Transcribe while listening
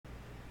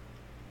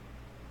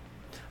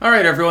All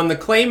right, everyone. The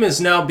claim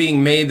is now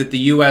being made that the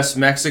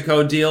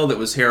U.S.-Mexico deal that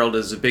was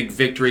heralded as a big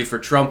victory for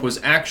Trump was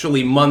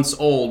actually months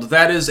old.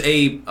 That is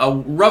a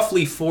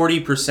roughly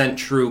 40%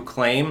 true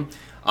claim.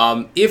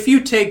 If you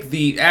take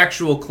the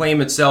actual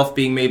claim itself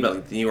being made by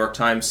the New York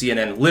Times,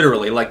 CNN,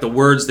 literally, like the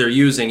words they're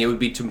using, it would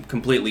be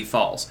completely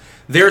false.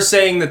 They're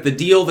saying that the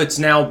deal that's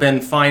now been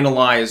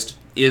finalized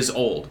is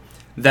old.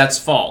 That's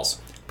false.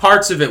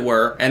 Parts of it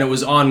were, and it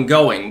was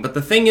ongoing. But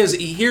the thing is,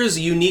 here's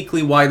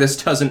uniquely why this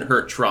doesn't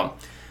hurt Trump.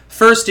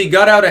 First, he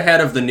got out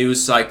ahead of the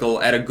news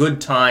cycle at a good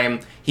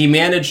time. He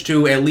managed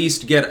to at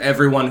least get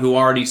everyone who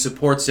already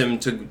supports him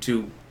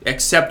to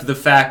accept the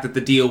fact that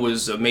the deal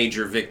was a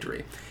major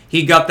victory.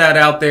 He got that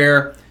out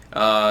there.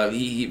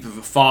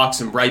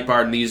 Fox and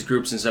Breitbart and these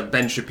groups and stuff.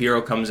 Ben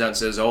Shapiro comes out and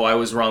says, "Oh, I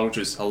was wrong," which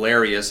was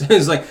hilarious.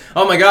 It's like,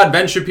 oh my God,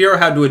 Ben Shapiro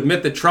had to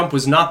admit that Trump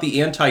was not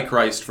the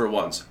Antichrist for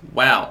once.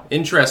 Wow,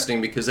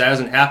 interesting, because that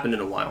hasn't happened in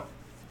a while.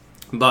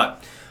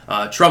 But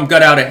Trump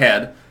got out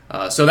ahead.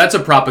 So that's a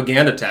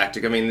propaganda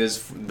tactic. I mean,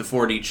 there's the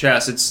 4D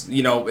chess. It's,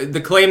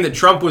 the claim that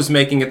Trump was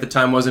making at the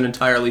time wasn't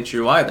entirely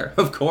true either,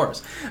 of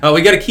course.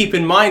 We got to keep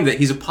in mind that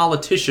he's a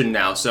politician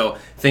now, so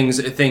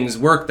things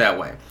work that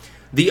way.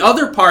 The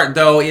other part,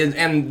 though, is,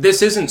 and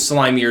this isn't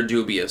slimy or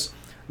dubious,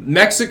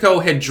 Mexico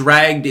had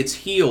dragged its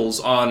heels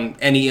on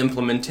any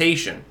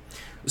implementation.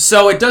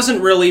 So it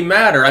doesn't really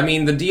matter. I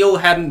mean, the deal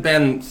hadn't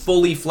been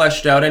fully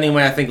fleshed out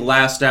anyway. I think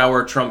last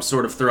hour Trump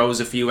sort of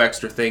throws a few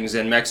extra things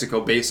in.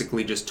 Mexico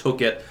basically just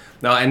took it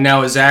and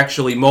now is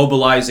actually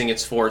mobilizing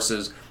its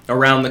forces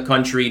around the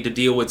country to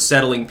deal with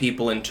settling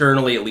people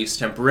internally, at least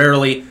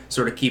temporarily,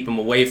 sort of keep them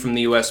away from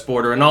the U.S.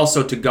 border, and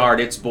also to guard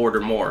its border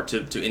more,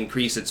 to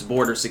increase its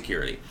border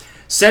security.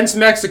 Since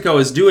Mexico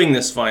is doing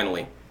this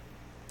finally,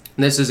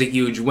 this is a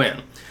huge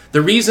win.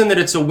 The reason that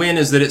it's a win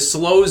is that it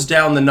slows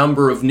down the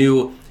number of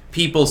new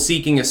people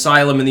seeking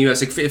asylum in the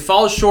U.S. It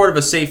falls short of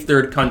a safe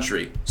third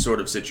country sort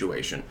of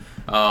situation.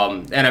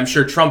 And I'm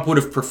sure Trump would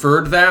have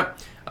preferred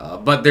that,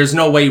 but there's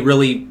no way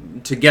really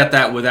to get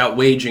that without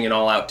waging an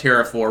all-out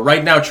tariff war.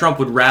 Right now, Trump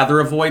would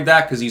rather avoid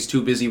that because he's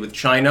too busy with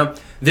China.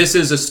 This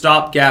is a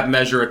stopgap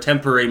measure, a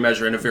temporary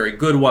measure, and a very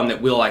good one that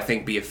will, I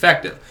think, be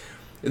effective.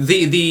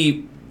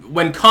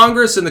 When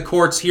Congress and the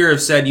courts here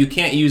have said you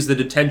can't use the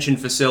detention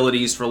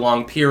facilities for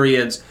long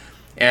periods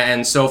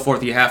and so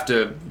forth, you have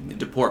to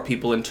deport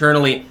people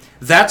internally,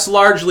 that's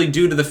largely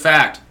due to the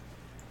fact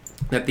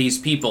that these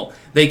people,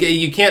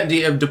 you can't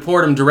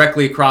deport them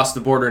directly across the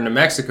border into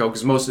Mexico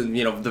because most of,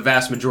 the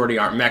vast majority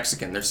aren't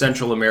Mexican. They're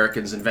Central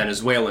Americans and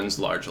Venezuelans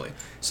largely.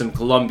 Some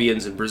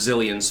Colombians and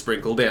Brazilians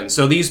sprinkled in.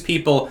 So these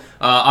people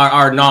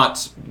are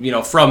not,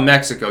 from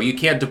Mexico. You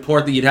can't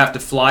deport them. You'd have to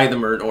fly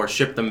them or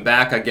ship them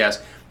back, I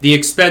guess. The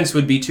expense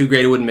would be too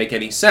great. It wouldn't make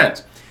any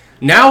sense.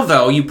 Now,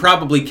 though, you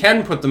probably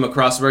can put them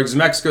across the border because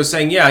Mexico's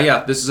saying,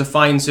 yeah, this is a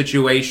fine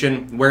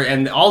situation,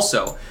 and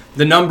also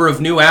the number of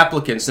new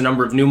applicants, the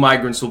number of new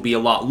migrants will be a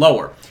lot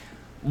lower.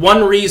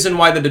 One reason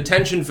why the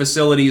detention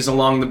facilities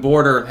along the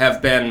border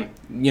have been,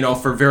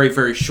 for very,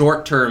 very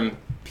short-term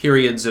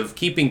periods of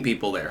keeping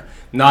people there,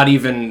 not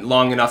even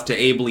long enough to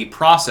ably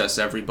process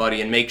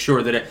everybody and make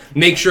sure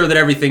that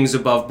everything's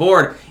above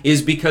board,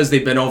 is because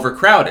they've been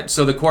overcrowded.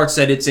 So the court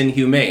said it's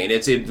inhumane.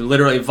 It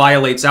literally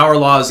violates our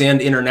laws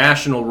and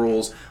international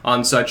rules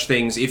on such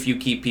things if you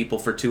keep people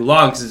for too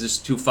long because it's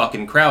just too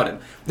fucking crowded.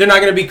 They're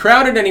not going to be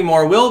crowded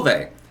anymore, will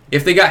they?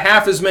 If they got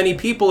half as many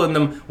people in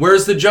them,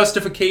 where's the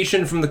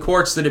justification from the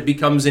courts that it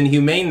becomes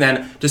inhumane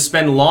then to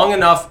spend long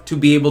enough to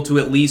be able to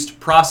at least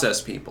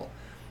process people?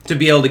 To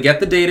be able to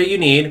get the data you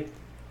need,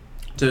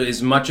 to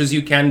as much as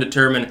you can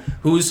determine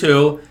who's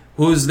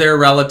their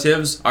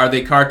relatives, are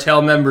they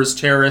cartel members,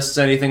 terrorists,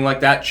 anything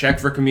like that, check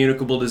for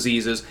communicable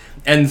diseases,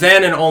 and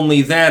then and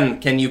only then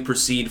can you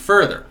proceed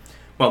further.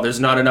 Well, there's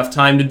not enough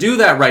time to do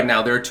that right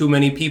now. There are too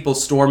many people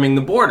storming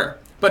the border.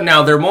 But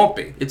now there won't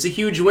be. It's a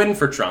huge win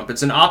for Trump.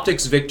 It's an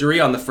optics victory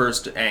on the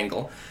first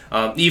angle.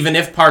 Even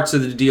if parts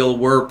of the deal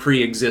were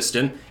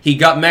pre-existent, he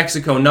got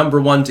Mexico,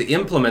 number one, to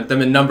implement them,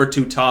 and number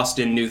two, tossed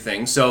in new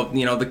things. So,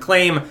 the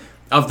claim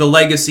of the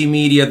legacy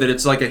media that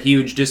it's like a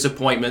huge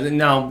disappointment,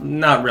 no,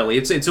 not really.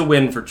 It's a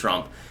win for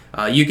Trump.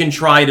 You can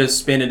try to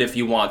spin it if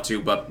you want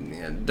to, but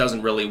it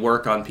doesn't really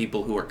work on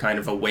people who are kind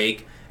of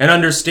awake and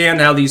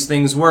understand how these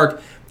things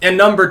work. And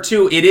number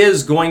two, it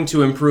is going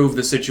to improve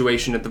the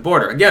situation at the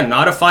border. Again,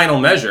 not a final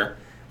measure,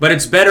 but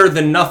it's better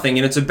than nothing,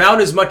 and it's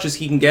about as much as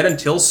he can get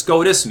until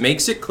SCOTUS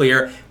makes it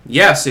clear,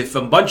 yes, if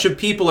a bunch of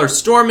people are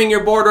storming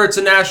your border, it's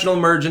a national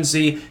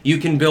emergency, you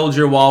can build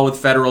your wall with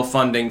federal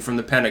funding from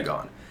the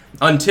Pentagon.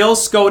 Until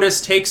SCOTUS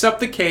takes up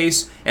the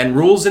case and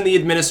rules in the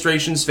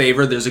administration's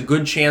favor, there's a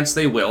good chance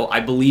they will.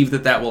 I believe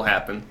that will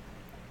happen.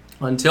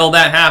 Until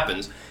that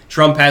happens,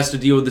 Trump has to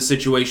deal with the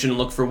situation and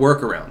look for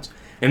workarounds.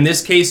 In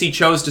this case, he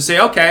chose to say,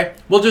 okay,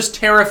 we'll just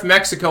tariff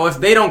Mexico if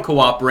they don't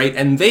cooperate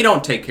and they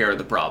don't take care of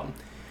the problem.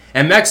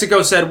 And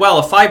Mexico said, well,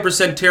 a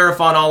 5%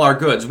 tariff on all our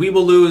goods. We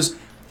will lose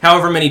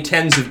however many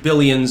tens of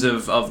billions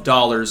of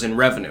dollars in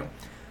revenue.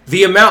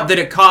 The amount that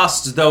it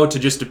costs, though, to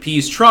just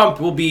appease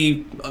Trump will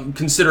be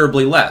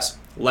considerably less.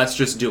 Let's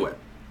just do it.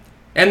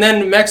 And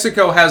then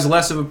Mexico has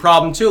less of a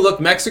problem too. Look,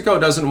 Mexico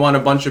doesn't want a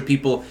bunch of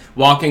people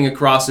walking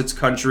across its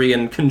country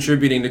and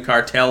contributing to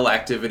cartel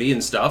activity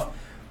and stuff.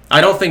 I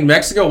don't think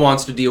Mexico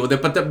wants to deal with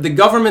it, but the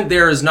government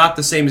there is not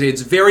the same.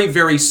 It's very,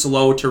 very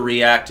slow to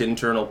react to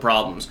internal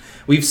problems.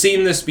 We've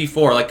seen this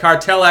before. Like,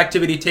 cartel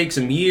activity takes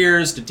them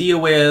years to deal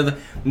with,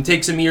 and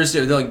takes them years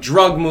to, like,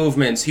 drug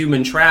movements,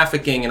 human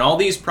trafficking, and all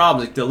these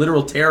problems, like the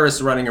literal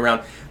terrorists running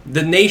around.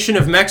 The nation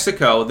of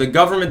Mexico, the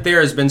government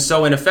there has been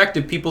so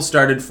ineffective, people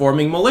started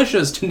forming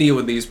militias to deal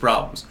with these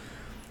problems.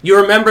 You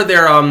remember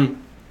there,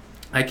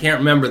 I can't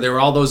remember, there were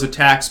all those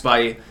attacks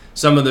by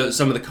some of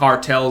the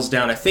cartels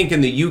down, I think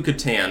in the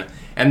Yucatan,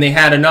 and they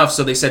had enough,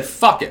 so they said,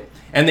 fuck it.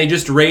 And they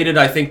just raided,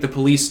 I think, the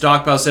police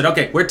stockpile, said,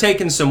 okay, we're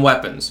taking some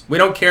weapons. We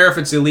don't care if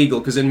it's illegal,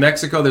 because in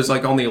Mexico there's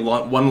like only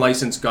one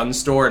licensed gun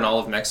store in all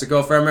of Mexico,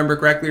 if I remember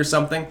correctly, or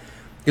something.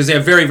 Because they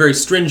have very, very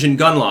stringent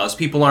gun laws.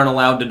 People aren't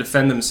allowed to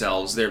defend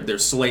themselves. They're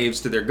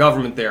slaves to their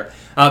government there.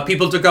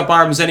 People took up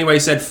arms anyway,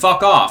 said,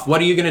 fuck off.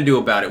 What are you going to do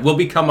about it? We'll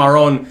become our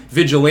own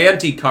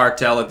vigilante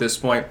cartel at this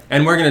point,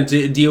 and we're going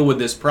to deal with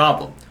this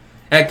problem.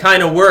 And it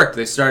kind of worked.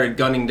 They started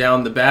gunning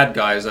down the bad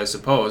guys, I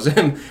suppose.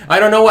 I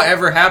don't know what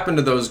ever happened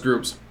to those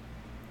groups.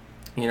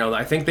 You know,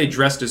 I think they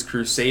dressed as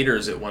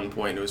crusaders at one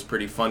point. It was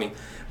pretty funny.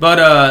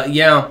 But,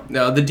 yeah,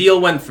 the deal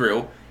went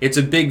through. It's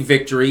a big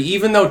victory.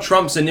 Even though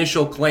Trump's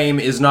initial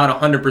claim is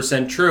not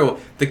 100% true,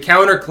 the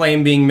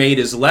counterclaim being made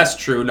is less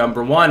true,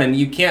 number one, and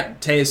you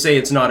can't say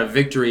it's not a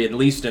victory, at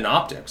least in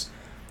optics.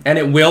 And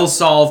it will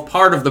solve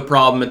part of the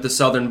problem at the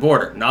southern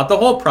border. Not the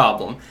whole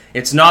problem.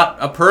 It's not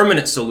a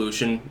permanent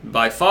solution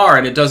by far,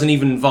 and it doesn't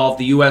even involve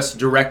the U.S.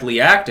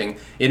 directly acting.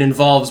 It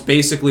involves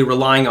basically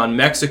relying on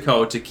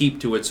Mexico to keep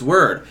to its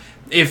word.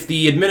 If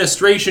the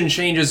administration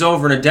changes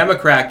over and a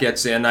Democrat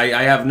gets in,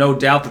 I have no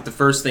doubt that the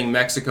first thing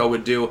Mexico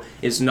would do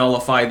is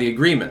nullify the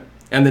agreement,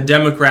 and the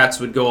Democrats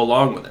would go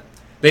along with it.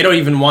 They don't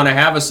even want to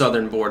have a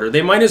southern border.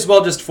 They might as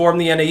well just form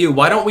the NAU.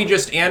 Why don't we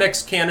just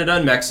annex Canada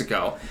and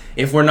Mexico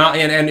if we're not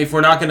and if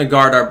we're not going to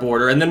guard our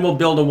border, and then we'll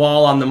build a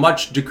wall on the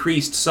much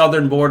decreased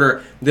southern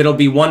border that'll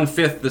be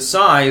 1/5 the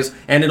size,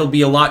 and it'll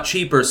be a lot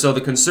cheaper, so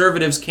the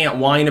conservatives can't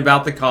whine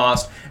about the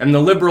cost and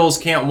the liberals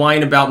can't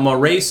whine about more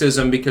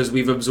racism because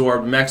we've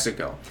absorbed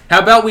Mexico. How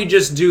about we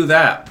just do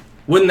that?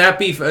 Wouldn't that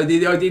be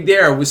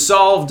there? We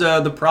solved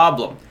the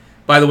problem.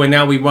 By the way,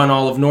 now we run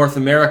all of North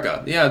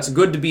America. Yeah, it's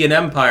good to be an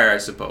empire, I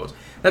suppose.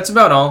 That's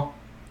about all.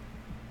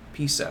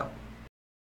 Peace out.